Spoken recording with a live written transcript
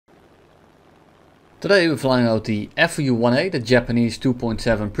Today we're flying out the FU-1A, the Japanese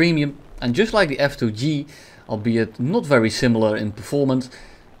 2.7 Premium, and just like the F2G, albeit not very similar in performance,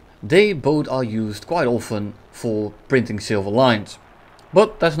 they both are used quite often for printing silver lines.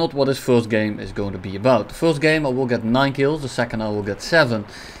 But that's not what this first game is going to be about. The first game I will get 9 kills, the second I will get 7.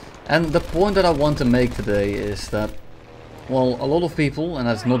 And the point that I want to make today is that, well, a lot of people, and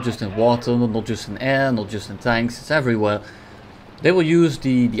that's not just in water, not just in air, not just in tanks, it's everywhere, they will use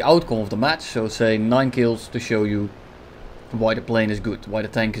the outcome of the match, so say 9 kills, to show you why the plane is good, why the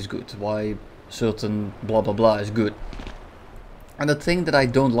tank is good, why certain blah blah blah is good. And the thing that I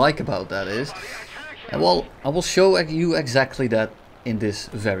don't like about that is, well, I will show you exactly that in this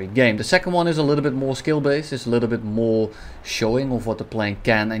very game. The second one is a little bit more skill based, it's a little bit more showing of what the plane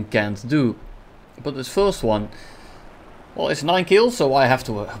can and can't do. But this first one, well, it's 9 kills, so I have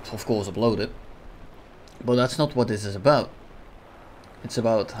to of course upload it. But that's not what this is about. It's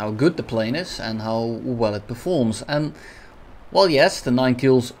about how good the plane is and how well it performs. And, well, yes, the 9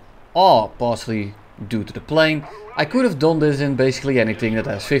 kills are partially due to the plane. I could have done this in basically anything that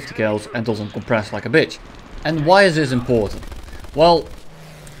has 50 cals and doesn't compress like a bitch. And why is this important? Well,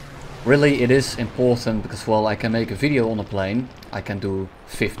 really it is important because, well, I can make a video on a plane. I can do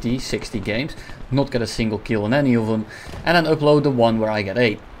 50, 60 games, not get a single kill in any of them, and then upload the one where I get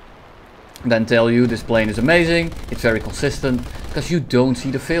 8. Then tell you this plane is amazing, it's very consistent, because you don't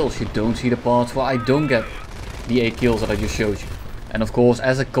see the fails, you don't see the parts where I don't get the 8 kills that I just showed you. And of course,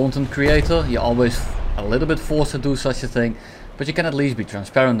 as a content creator, you're always a little bit forced to do such a thing, but you can at least be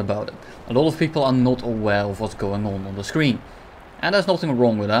transparent about it. A lot of people are not aware of what's going on the screen. And there's nothing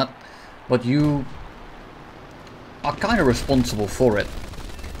wrong with that, but you are kind of responsible for it.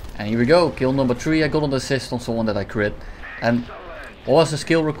 And here we go, kill number 3, I got an assist on someone that I crit. And what is the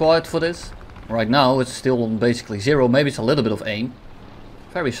skill required for this? Right now it's still on basically 0, maybe it's a little bit of aim.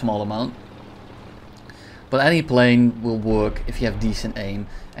 Very small amount. But any plane will work if you have decent aim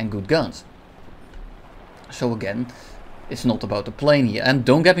and good guns. So again, it's not about the plane here. And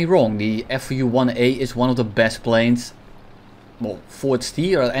don't get me wrong, the FU-1A is one of the best planes, well, for its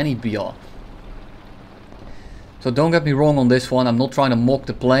tier or any BR. So don't get me wrong on this one, I'm not trying to mock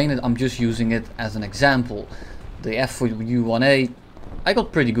the plane, I'm just using it as an example. The FU-1A, I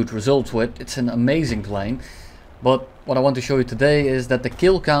got pretty good results with, it's an amazing plane. But what I want to show you today is that the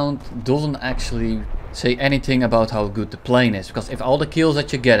kill count doesn't actually say anything about how good the plane is. Because if all the kills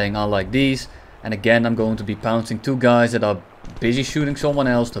that you're getting are like these, and again I'm going to be pouncing 2 guys that are busy shooting someone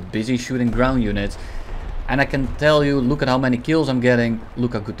else, they're busy shooting ground units. And I can tell you, look at how many kills I'm getting,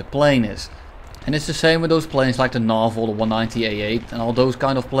 look how good the plane is. And it's the same with those planes like the Naval, the 190A8 and all those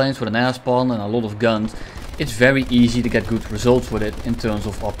kind of planes with an air spawn and a lot of guns. It's very easy to get good results with it in terms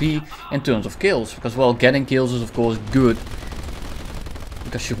of RP, in terms of kills. Because, well, getting kills is of course good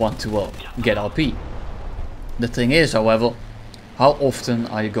because you want to get RP. The thing is, however, how often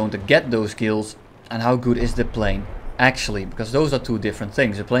are you going to get those kills and how good is the plane actually? Because those are 2 different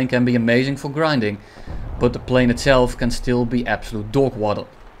things. The plane can be amazing for grinding, but the plane itself can still be absolute dog water.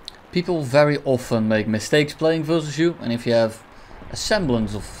 People very often make mistakes playing versus you, and if you have a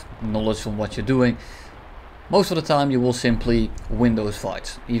semblance of knowledge on what you're doing, most of the time you will simply win those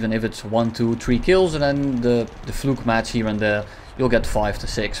fights. Even if it's 1, 2, 3 kills and then the fluke match here and there, you'll get 5 to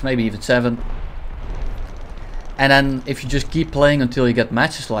 6, maybe even 7. And then if you just keep playing until you get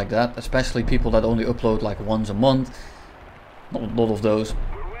matches like that, especially people that only upload like once a month, not a lot of those.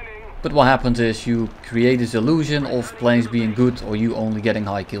 But what happens is you create this illusion of planes being good or you only getting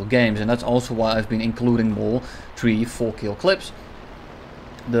high kill games. And that's also why I've been including more 3, 4 kill clips.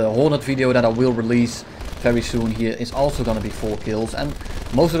 The Hornet video that I will release very soon here is also going to be 4 kills. And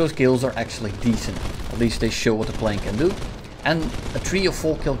most of those kills are actually decent. At least they show what the plane can do. And a 3 or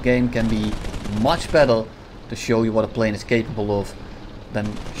 4 kill game can be much better to show you what a plane is capable of than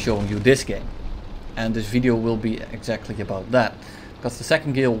showing you this game. And this video will be exactly about that. Because the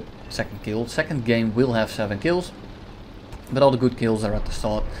second game will have 7 kills, but all the good kills are at the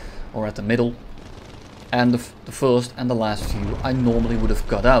start or at the middle, and the first and the last few I normally would have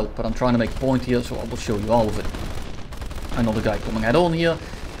cut out, but I'm trying to make a point here, so I will show you all of it. Another guy coming head on here.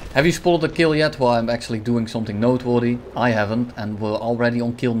 Have you spotted a kill yet? Well, I'm actually doing something noteworthy. I haven't, and we're already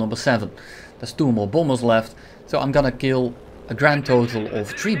on kill number 7. There's 2 more bombers left, so I'm gonna kill a grand total of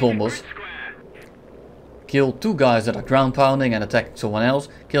 3 bombers. Kill 2 guys that are ground pounding and attacking someone else.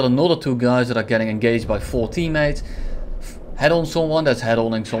 Kill another 2 guys that are getting engaged by 4 teammates. Head on someone that's head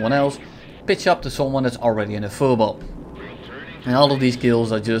oning someone else. Pitch up to someone that's already in a furball. And all of these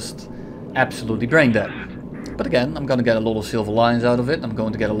kills are just absolutely brain dead. But again, I'm going to get a lot of silver lines out of it. I'm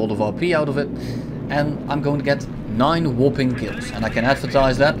going to get a lot of RP out of it. And I'm going to get 9 whopping kills. And I can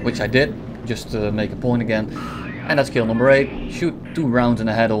advertise that, which I did. just to make a point again. And that's kill number 8. Shoot 2 rounds in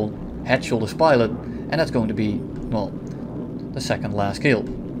the head on, headshot this pilot, and that's going to be, well, the second last kill.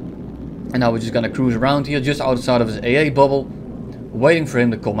 And now we're just gonna cruise around here, just outside of his AA bubble, waiting for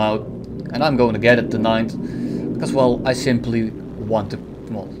him to come out, and I'm going to get it the 9th, because, well, I simply want to,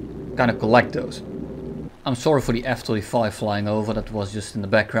 well, kind of collect those. I'm sorry for the F-35 flying over, that was just in the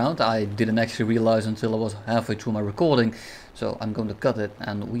background. I didn't actually realize until I was halfway through my recording, so I'm going to cut it,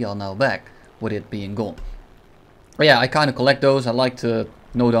 and we are now back with it being gone. But yeah, I kind of collect those. I like to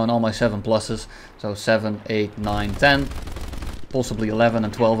note down all my 7 pluses, so 7, 8, 9, 10. Possibly 11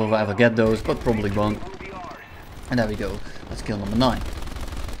 and 12 if I ever get those, but probably won't. And there we go, that's kill number 9.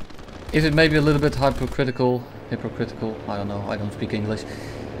 Is it maybe a little bit hypocritical, I don't know, I don't speak English,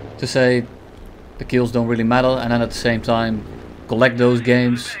 to say the kills don't really matter and then at the same time collect those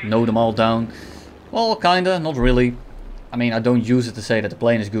games, note them all down? Well, kinda, not really. I mean, I don't use it to say that the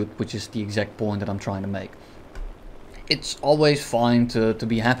plane is good, which is the exact point that I'm trying to make. It's always fine to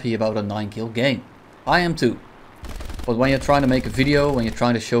be happy about a 9 kill game. I am too. But when you're trying to make a video, when you're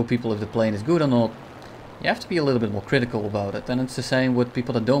trying to show people if the plane is good or not, you have to be a little bit more critical about it. And it's the same with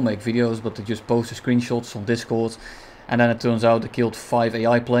people that don't make videos, but they just post the screenshots on Discord. And then it turns out they killed 5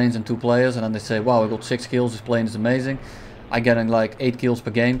 AI planes and 2 players. And then they say, wow, I got 6 kills, this plane is amazing. I'm getting like 8 kills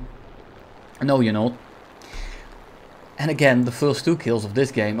per game. No, you're not. And again, the first 2 kills of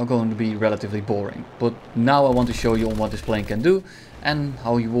this game are going to be relatively boring. But now I want to show you on what this plane can do and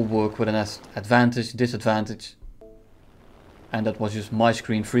how you will work with an advantage, disadvantage. And that was just my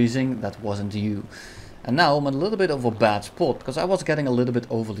screen freezing, that wasn't you. And now I'm in a little bit of a bad spot, because I was getting a little bit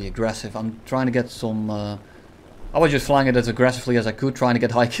overly aggressive. I'm trying to get some... I was just flying it as aggressively as I could, trying to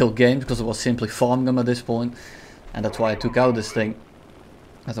get high kill games, because I was simply farming them at this point. And that's why I took out this thing.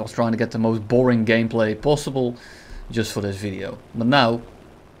 As I was trying to get the most boring gameplay possible, just for this video. But now,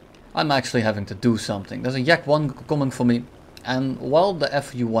 I'm actually having to do something. There's a Yak 1 coming for me, and while the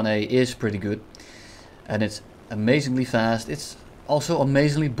FU-1A is pretty good, and it's amazingly fast, it's also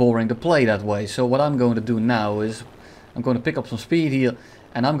amazingly boring to play that way. So what I'm going to do now is I'm going to pick up some speed here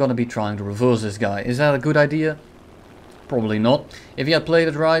and I'm going to be trying to reverse this guy. Is that a good idea? Probably not. If he had played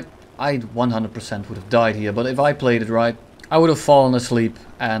it right, I 100% would have died here, but if I played it right, I would have fallen asleep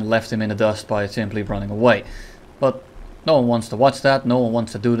and left him in the dust by simply running away. But no one wants to watch that, no one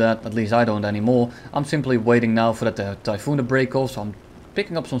wants to do that, at least I don't anymore. I'm simply waiting now for that Typhoon to break off, so I'm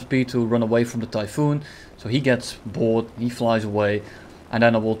picking up some speed to run away from the Typhoon. So he gets bored, he flies away, and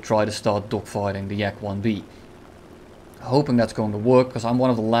then I will try to start dogfighting the Yak 1B. Hoping that's going to work, because I'm one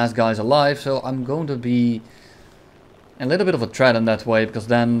of the last guys alive, so I'm going to be a little bit of a threat in that way, because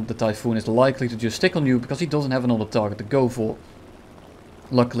then the Typhoon is likely to just stick on you, because he doesn't have another target to go for.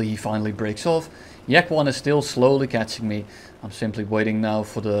 Luckily he finally breaks off. Yak 1 is still slowly catching me. I'm simply waiting now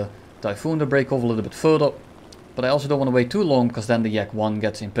for the Typhoon to break off a little bit further. But I also don't want to wait too long, because then the Yak 1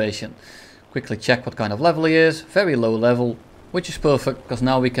 gets impatient. Quickly check what kind of level he is. Very low level, which is perfect, because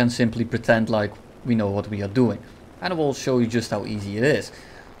now we can simply pretend like we know what we are doing. And I will show you just how easy it is.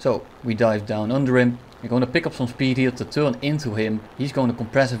 So we dive down under him. We're going to pick up some speed here to turn into him. He's going to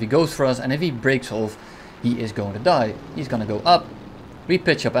compress if he goes for us, and if he breaks off, he is going to die. He's going to go up. We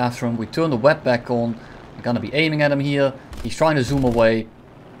pitch up after him. We turn the web back on. We're going to be aiming at him here. He's trying to zoom away.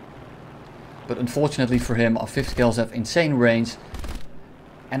 But unfortunately for him, our 50 cals have insane range.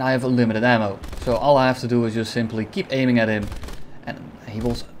 And I have unlimited ammo. So all I have to do is just simply keep aiming at him. And he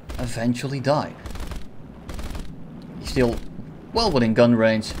will eventually die. He's still well within gun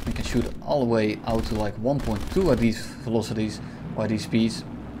range. We can shoot all the way out to like 1.2 at these velocities. Or these speeds.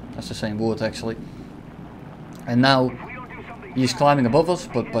 That's the same word actually. And now he's climbing above us.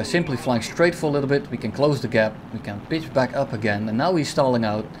 But by simply flying straight for a little bit, we can close the gap. We can pitch back up again. And now he's stalling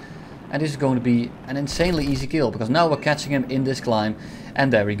out. And this is going to be an insanely easy kill, because now we're catching him in this climb,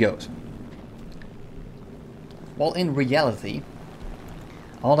 and there he goes. Well, in reality,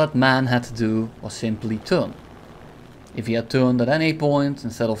 all that man had to do was simply turn. If he had turned at any point,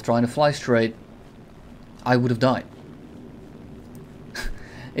 instead of trying to fly straight, I would have died.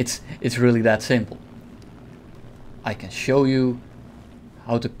 It's really that simple. I can show you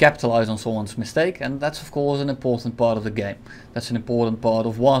how to capitalize on someone's mistake, and that's of course an important part of the game. That's an important part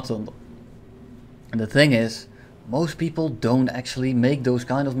of War Thunder. And the thing is, most people don't actually make those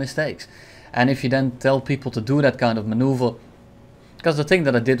kind of mistakes. And if you then tell people to do that kind of maneuver, because the thing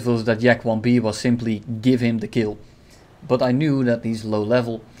that I did was that Yak 1B was simply give him the kill. But I knew that he's low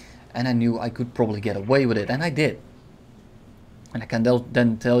level, and I knew I could probably get away with it, and I did. And I can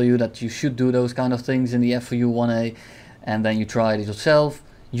then tell you that you should do those kind of things in the FU-1A, and then you try it yourself.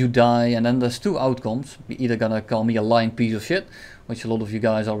 you die, and then there's two outcomes. You're either gonna call me a lying piece of shit, which a lot of you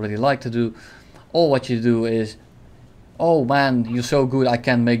guys already like to do, or what you do is, oh man, you're so good, I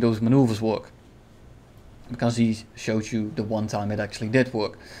can't make those maneuvers work. Because he showed you the one time it actually did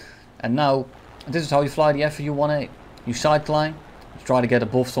work. And now, this is how you fly the FU-1A. You side climb, you try to get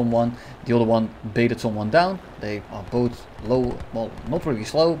above someone, the other one baited someone down. They are both low, well, not really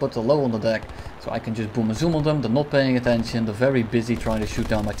slow, but they're low on the deck. So I can just boom and zoom on them, they're not paying attention, they're very busy trying to shoot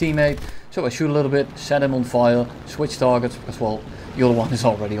down my teammate. So I shoot a little bit, set him on fire, switch targets, because well, the other one is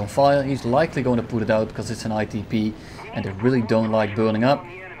already on fire. He's likely going to put it out because it's an ITP and they really don't like burning up.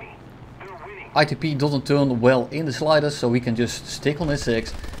 ITP doesn't turn well in the sliders, so we can just stick on his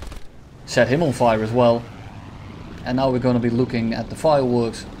 6, set him on fire as well. And now we're going to be looking at the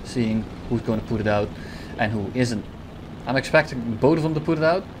fireworks, seeing who's going to put it out and who isn't. I'm expecting both of them to put it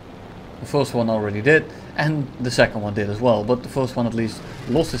out. The first one already did, and the second one did as well, but the first one at least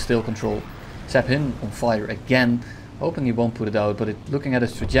lost his tail control. Set him on fire again, hoping he won't put it out, but looking at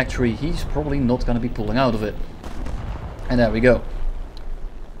his trajectory, he's probably not going to be pulling out of it. And there we go.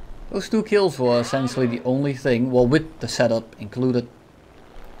 Those 2 kills were essentially the only thing, well, with the setup included,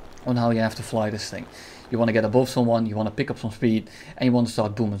 on how you have to fly this thing. You want to get above someone, you want to pick up some speed, and you want to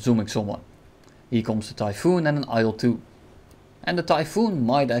start boom and zooming someone. Here comes the Typhoon and an Idle 2. And the Typhoon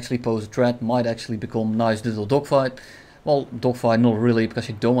might actually pose a threat, might actually become a nice little dogfight. Well, dogfight not really, because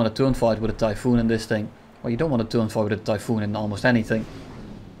you don't want to turn fight with a Typhoon in this thing. Well, you don't want to turn fight with a Typhoon in almost anything.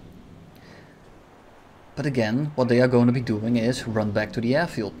 But again, what they are going to be doing is run back to the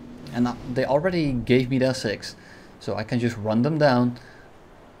airfield. And they already gave me their 6, so I can just run them down.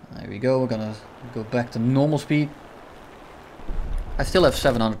 There we go, we're gonna go back to normal speed. I still have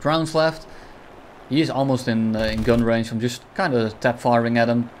 700 rounds left. He is almost in gun range, so I'm just kind of tap firing at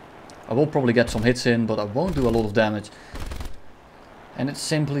him. I will probably get some hits in, but I won't do a lot of damage. And it's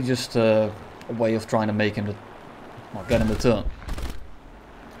simply just a way of trying to make him, get him to turn.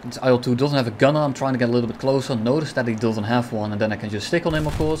 This IL-2 doesn't have a gunner, I'm trying to get a little bit closer. Notice that he doesn't have one, and then I can just stick on him,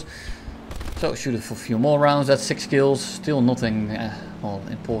 of course. So shoot it for a few more rounds, that's 6 kills, still nothing well,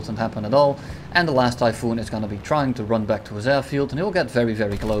 important happened at all. And the last Typhoon is going to be trying to run back to his airfield, and he'll get very,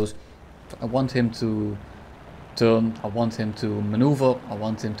 very close. So I want him to turn, I want him to maneuver, I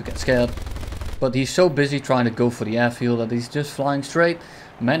want him to get scared. But he's so busy trying to go for the airfield that he's just flying straight,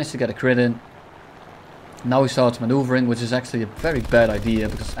 managed to get a crit in. Now he starts maneuvering, which is actually a very bad idea,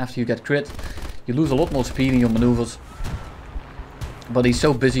 because after you get crit, you lose a lot more speed in your maneuvers. But he's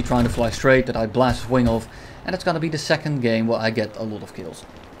so busy trying to fly straight that I blast his wing off, and it's going to be the second game where I get a lot of kills.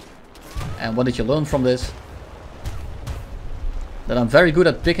 And what did you learn from this? That I'm very good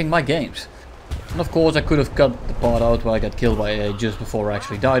at picking my games. And of course I could have cut the part out where I got killed by AA just before I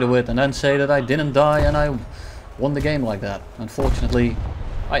actually died to it, and then say that I didn't die and I won the game like that. Unfortunately,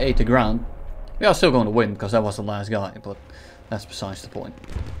 I ate the ground. We are still going to win because that was the last guy, but that's besides the point.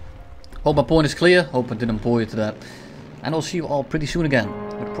 Hope my point is clear, hope I didn't bore you to that. And I'll see you all pretty soon again,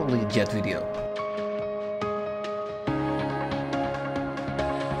 with probably a jet video.